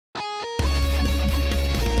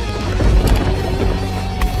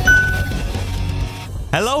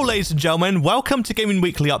Hello ladies and gentlemen, welcome to Gaming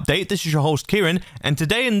Weekly Update. This is your host Kieran, and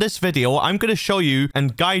today in this video I'm going to show you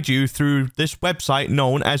and guide you through this website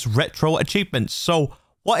known as Retro Achievements. So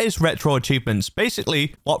what is Retro Achievements?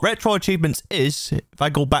 Basically, what Retro Achievements is, if I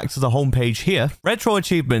go back to the homepage here, Retro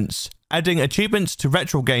Achievements, adding achievements to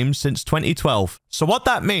retro games since 2012. So what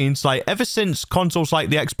that means, like ever since consoles like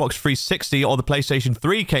the Xbox 360 or the PlayStation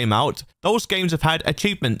 3 came out, those games have had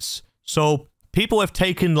achievements. So people have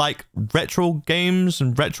taken like retro games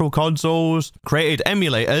and retro consoles, created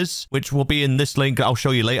emulators, which will be in this link I'll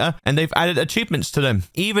show you later, and they've added achievements to them.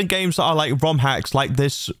 Even games that are like ROM hacks, like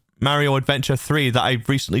this Mario Adventure 3 that I've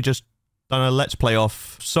recently just done a Let's Play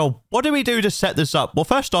of. So what do we do to set this up? Well,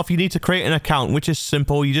 first off, you need to create an account, which is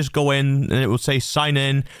simple. You just go in and it will say sign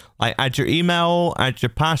in, like add your email, add your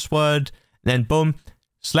password, and then boom,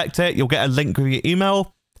 select it. You'll get a link with your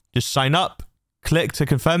email. Just sign up, click to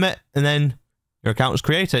confirm it, and then your account is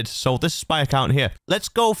created. So this is my account here. Let's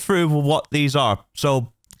go through what these are.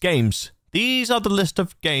 So games. These are the list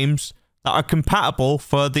of games that are compatible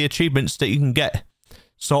for the achievements that you can get.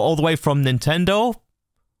 So all the way from Nintendo,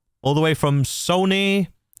 all the way from Sony,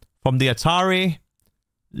 from the Atari,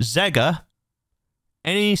 Sega,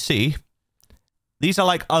 NEC. These are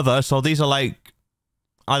like other, so these are like,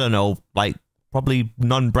 I don't know, like probably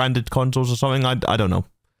non-branded consoles or something. I don't know.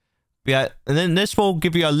 Yeah, and then this will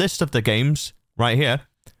give you a list of the games right here.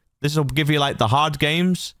 This will give you like the hard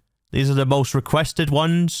games. These are the most requested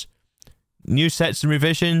ones. New sets and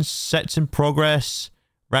revisions, sets in progress,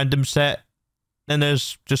 random set. Then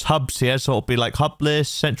there's just hubs here, so it'll be like hub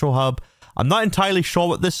list, central hub. I'm not entirely sure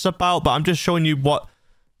what this is about, but I'm just showing you what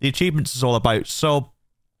the achievements is all about. So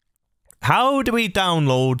how do we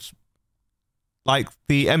download like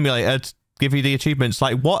the emulator to give you the achievements?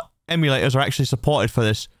 Like what emulators are actually supported for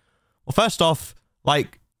this? Well, first off,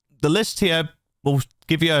 like the list here will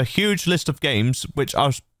give you a huge list of games which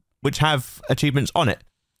have achievements on it.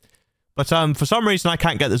 But for some reason I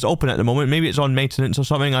can't get this open at the moment. Maybe it's on maintenance or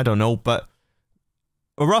something, I don't know. But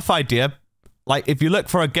a rough idea, like if you look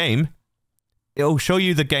for a game, it'll show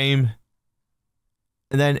you the game,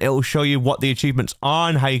 and then it'll show you what the achievements are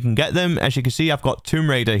and how you can get them. As you can see, I've got Tomb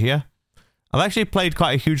Raider here. I've actually played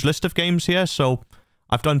quite a huge list of games here, so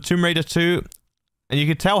I've done Tomb Raider 2, and you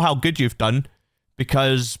can tell how good you've done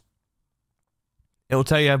because it'll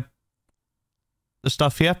tell you the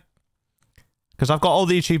stuff here. Because I've got all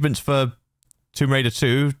the achievements for Tomb Raider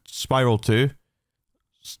 2, Spiral 2,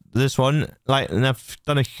 this one, like, and I've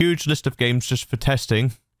done a huge list of games just for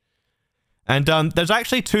testing. And there's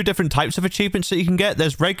actually two different types of achievements that you can get.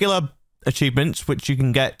 There's regular achievements, which you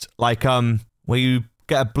can get like where you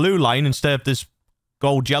get a blue line instead of this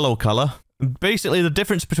gold yellow color. Basically, the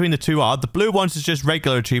difference between the two are the blue ones is just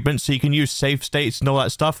regular achievements, so you can use save states and all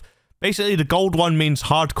that stuff. Basically, the gold one means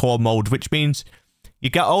hardcore mode, which means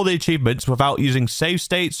you get all the achievements without using save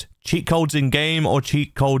states, cheat codes in game, or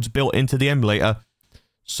cheat codes built into the emulator.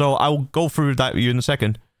 So I'll go through that with you in a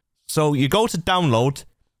second. So you go to download,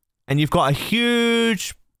 and you've got a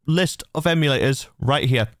huge list of emulators right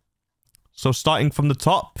here. So starting from the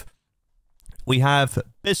top, we have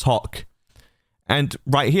BizHawk. And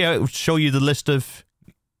right here, it will show you the list of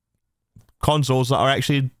consoles that are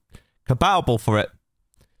actually compatible for it.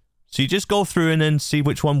 So you just go through and then see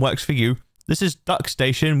which one works for you. This is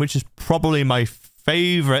DuckStation, which is probably my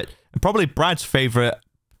favorite, and probably Brad's favorite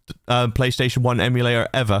PlayStation 1 emulator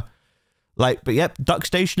ever. Like, but yep,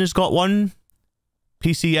 DuckStation has got one.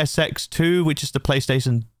 PCSX2, which is the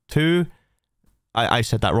PlayStation 2. I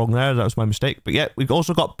said that wrong there. That was my mistake. But yeah, we've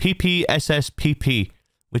also got PPSSPP,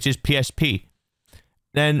 which is PSP.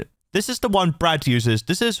 Then this is the one Brad uses.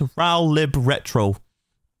 This is RALlib Retro.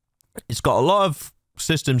 It's got a lot of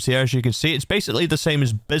systems here, as you can see. It's basically the same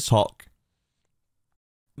as BizHawk,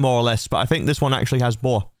 more or less, but I think this one actually has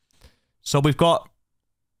more. So we've got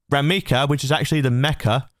Ramika, which is actually the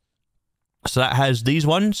mecha. So that has these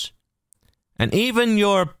ones. And even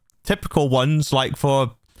your typical ones, like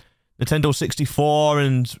for Nintendo 64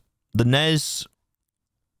 and the NES,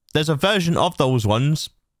 there's a version of those ones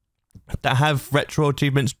that have retro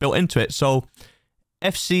achievements built into it. So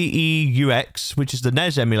FCE-UX, which is the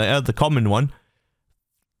NES emulator, the common one,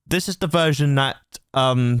 this is the version that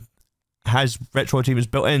has retro achievements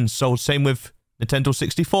built in. So same with Nintendo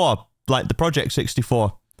 64, like the Project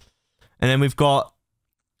 64. And then we've got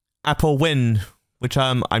Apple Win, which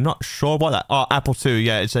I'm not sure what that... Oh, Apple II,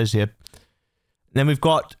 yeah, it says here. And then we've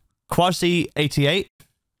got Quasi-88,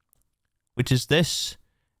 which is this.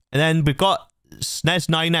 And then we've got SNES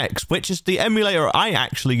 9X, which is the emulator I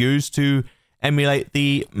actually use to emulate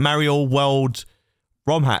the Mario World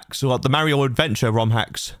ROM hacks, or the Mario Adventure ROM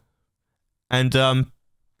hacks. And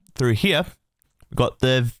through here, We've got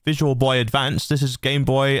the Visual Boy Advance. This is Game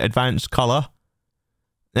Boy Advance Color.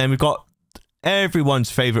 Then we've got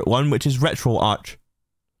everyone's favorite one, which is Retro Arch.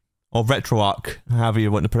 Or Retro Arc, however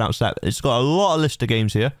you want to pronounce that. It's got a lot of list of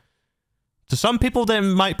games here. To some people, they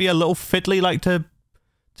might be a little fiddly, like to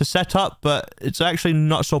set up, but it's actually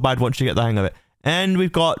not so bad once you get the hang of it. And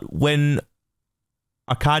we've got Win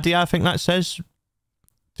Arcadia, I think that says.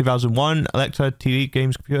 2001, Electra, TV,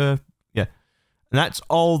 Games, Computer. Yeah. And that's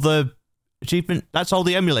all the achievement, that's all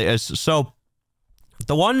the emulators. So,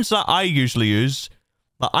 the ones that I usually use,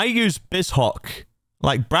 like I use BizHawk.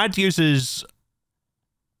 Like, Brad uses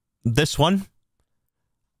this one.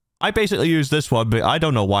 I basically use this one, but I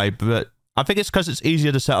don't know why, but I think it's because it's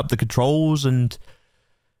easier to set up the controls, and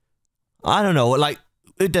I don't know, like,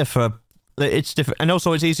 it's different, and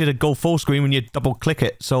also it's easier to go full screen when you double click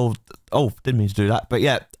it, so, oh, didn't mean to do that, but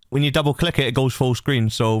yeah, when you double click it, it goes full screen,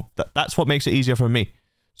 so that's what makes it easier for me.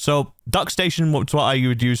 So, DuckStation, which is what I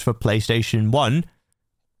would use for PlayStation 1,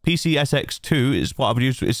 PCSX2 is what I would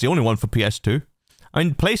use, it's the only one for PS2. I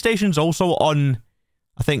mean, PlayStation's also on,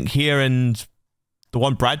 I think, here, and the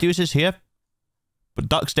one Brad uses here, but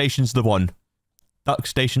DuckStation's the one.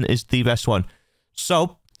 DuckStation is the best one.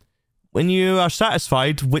 So, when you are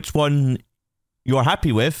satisfied which one you're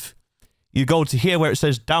happy with, you go to here where it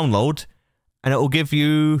says download, and it will give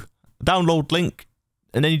you a download link,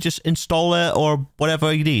 and then you just install it or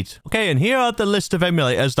whatever you need. Okay, and here are the list of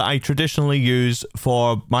emulators that I traditionally use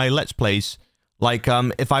for my Let's Plays. Like,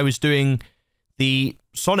 if I was doing the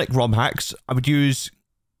Sonic ROM hacks, I would use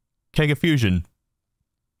King of Fusion,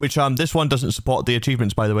 which this one doesn't support the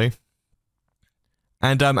achievements, by the way.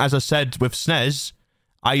 And as I said with SNES,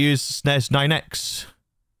 I use SNES 9X,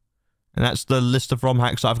 and that's the list of ROM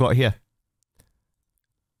hacks that I've got here.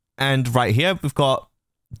 And right here we've got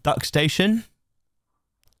DuckStation,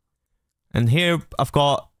 and here I've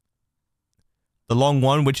got the long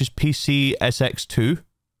one, which is PCSX2. And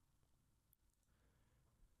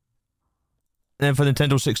then for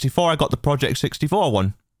Nintendo 64, I got the Project 64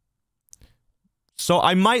 one. So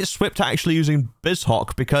I might switch to actually using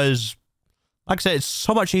BizHawk because, like I said, it's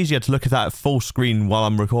so much easier to look at that at full screen while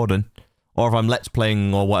I'm recording, or if I'm Let's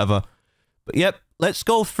Playing or whatever. But yep, let's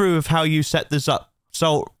go through of how you set this up.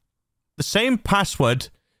 So, the same password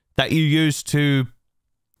that you use to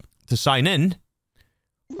sign in,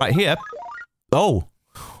 right here. Oh,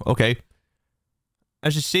 okay.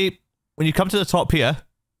 As you see, when you come to the top here,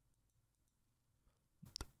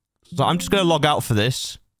 so I'm just going to log out for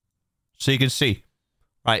this, so you can see.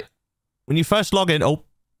 Right, when you first log in,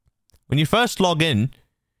 when you first log in,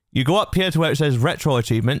 you go up here to where it says Retro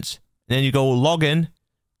Achievements, and then you go log in,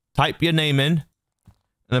 type your name in,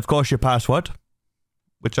 and of course your password,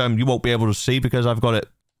 which you won't be able to see because I've got it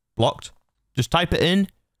blocked. Just type it in.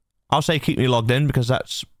 I'll say keep me logged in because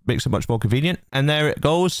that makes it much more convenient. And there it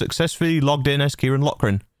goes, successfully logged in as Kieran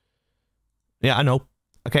Lochran. Yeah, I know.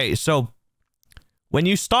 Okay, so when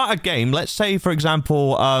you start a game, let's say for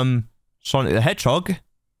example, Sonic the Hedgehog.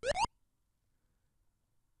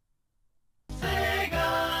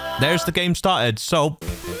 There's the game started. So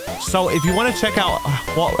if you want to check out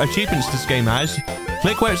what achievements this game has,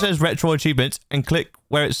 click where it says Retro Achievements and click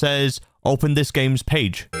where it says Open this game's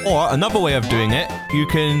page. Or another way of doing it, you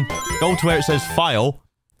can go to where it says File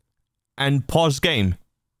and pause game.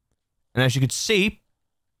 And as you can see,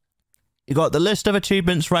 you got the list of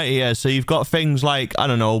achievements right here. So you've got things like, I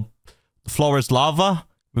don't know, Flora's Lava.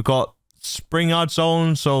 We've got Springyard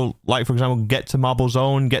Zone, so like for example, get to Marble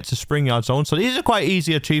Zone, get to Springyard Zone. So these are quite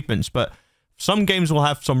easy achievements, but some games will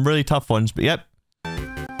have some really tough ones. But yep,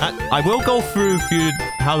 I will go through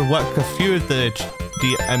how to work a few of the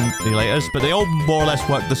emulators, but they all more or less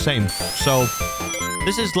work the same. So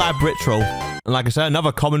this is Lab Retro, and like I said,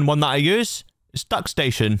 another common one that I use is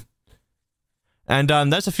DuckStation. And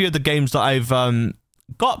there's a few of the games that I've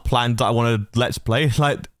got planned that I want to Let's Play.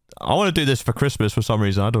 Like, I want to do this for Christmas for some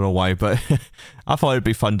reason. I don't know why, but I thought it'd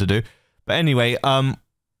be fun to do. But anyway,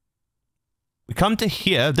 we come to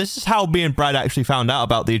here. This is how me and Brad actually found out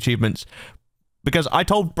about the achievements, because I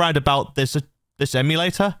told Brad about this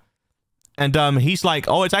emulator, and he's like,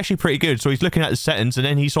 "Oh, it's actually pretty good." So he's looking at the settings, and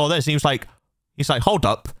then he saw this, and he's like, "Hold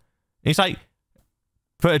up!" And he's like,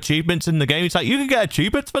 "Put achievements in the game." He's like, "You can get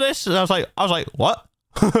achievements for this," and I was like, "What?"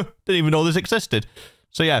 Didn't even know this existed.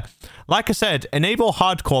 So yeah, like I said, enable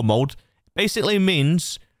hardcore mode basically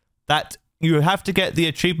means that you have to get the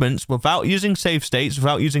achievements without using save states,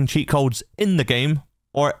 without using cheat codes in the game,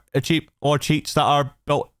 or cheats that are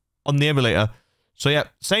built on the emulator. So yeah,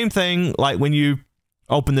 same thing, like when you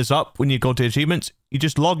open this up, when you go to achievements, you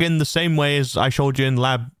just log in the same way as I showed you in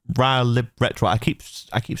Lab Retro. I keep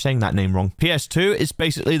saying that name wrong. PS2 is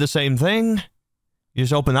basically the same thing. You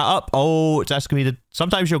just open that up. Oh, it's asking me to...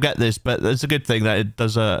 Sometimes you'll get this, but it's a good thing that it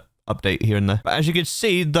does a update here and there. But as you can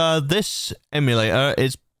see, this emulator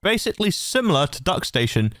is basically similar to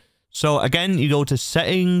DuckStation. So again, you go to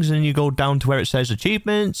settings and you go down to where it says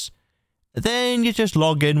achievements. Then you just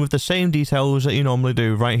log in with the same details that you normally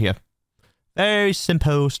do right here. Very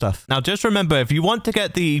simple stuff. Now, just remember, if you want to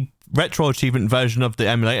get the retro achievement version of the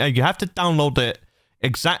emulator, you have to download it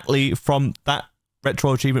exactly from that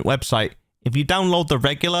retro achievement website. If you download the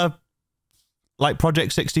regular, like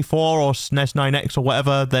Project 64 or SNES 9X or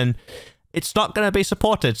whatever, then it's not going to be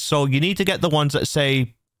supported. So you need to get the ones that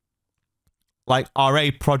say, like, RA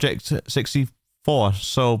Project 64.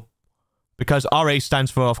 So, because RA stands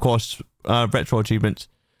for, of course, retro achievements.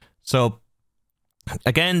 So,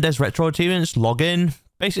 again, there's retro achievements, login.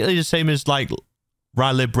 Basically the same as, like,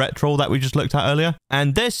 Ralib Retro that we just looked at earlier.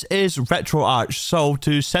 And this is RetroArch. So,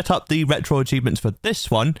 to set up the retro achievements for this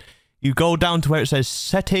one, you go down to where it says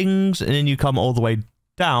settings, and then you come all the way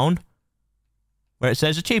down where it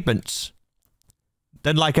says achievements.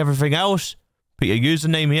 Then, like everything else, put your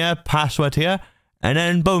username here, password here, and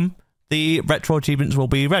then boom, the retro achievements will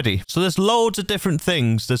be ready. So there's loads of different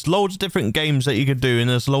things. There's loads of different games that you can do, and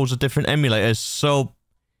there's loads of different emulators. So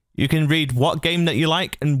you can read what game that you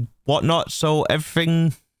like and whatnot. So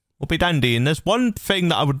everything will be dandy. And there's one thing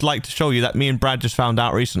that I would like to show you that me and Brad just found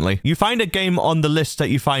out recently. You find a game on the list that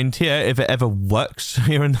you find here, if it ever works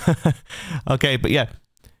here and okay, but yeah.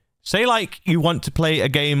 Say like you want to play a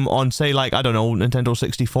game on, say like, I don't know, Nintendo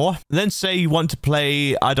 64. Then say you want to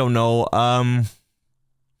play, I don't know,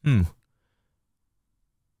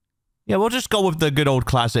 yeah, we'll just go with the good old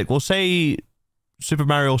classic. We'll say Super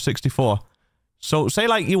Mario 64. So say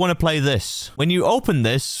like you want to play this. When you open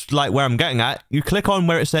this, like where I'm getting at, you click on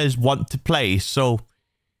where it says want to play. So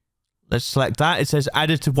let's select that. It says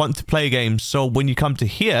added to want to play games. So when you come to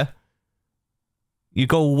here, you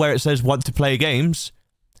go where it says want to play games.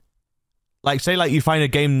 Like say like you find a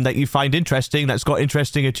game that you find interesting, that's got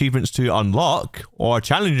interesting achievements to unlock or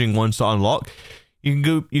challenging ones to unlock.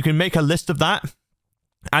 You can make a list of that,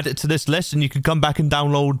 add it to this list, and you can come back and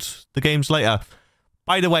download the games later.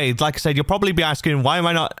 By the way, like I said, you'll probably be asking, why am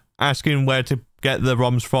I not asking where to get the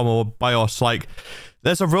ROMs from or BIOS? Like,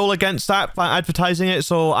 there's a rule against that by advertising it,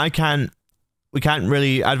 so we can't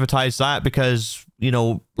really advertise that because, you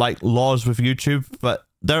know, like laws with YouTube. But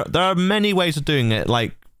there are many ways of doing it.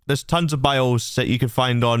 Like, there's tons of BIOS that you can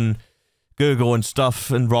find on Google and stuff,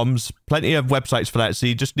 and ROMs, plenty of websites for that, so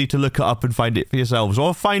you just need to look it up and find it for yourselves,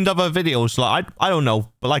 or find other videos. Like I don't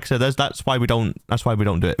know, but like I said, that's why we don't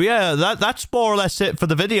do it. But yeah, that's more or less it for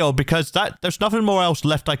the video, because there's nothing more else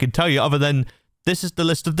left I can tell you other than this is the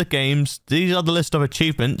list of the games, these are the list of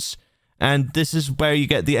achievements, and this is where you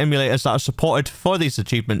get the emulators that are supported for these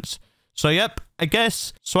achievements. So yep, I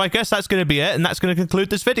guess that's going to be it, and that's going to conclude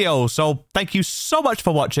this video. So thank you so much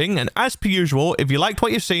for watching, and as per usual, if you liked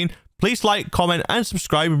what you've seen, please like, comment, and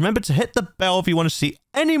subscribe. Remember to hit the bell if you want to see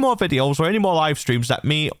any more videos or any more live streams that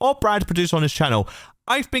me or Brad produce on this channel.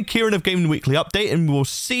 I've been Kieran of Gaming Weekly Update, and we will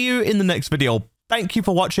see you in the next video. Thank you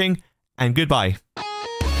for watching, and goodbye.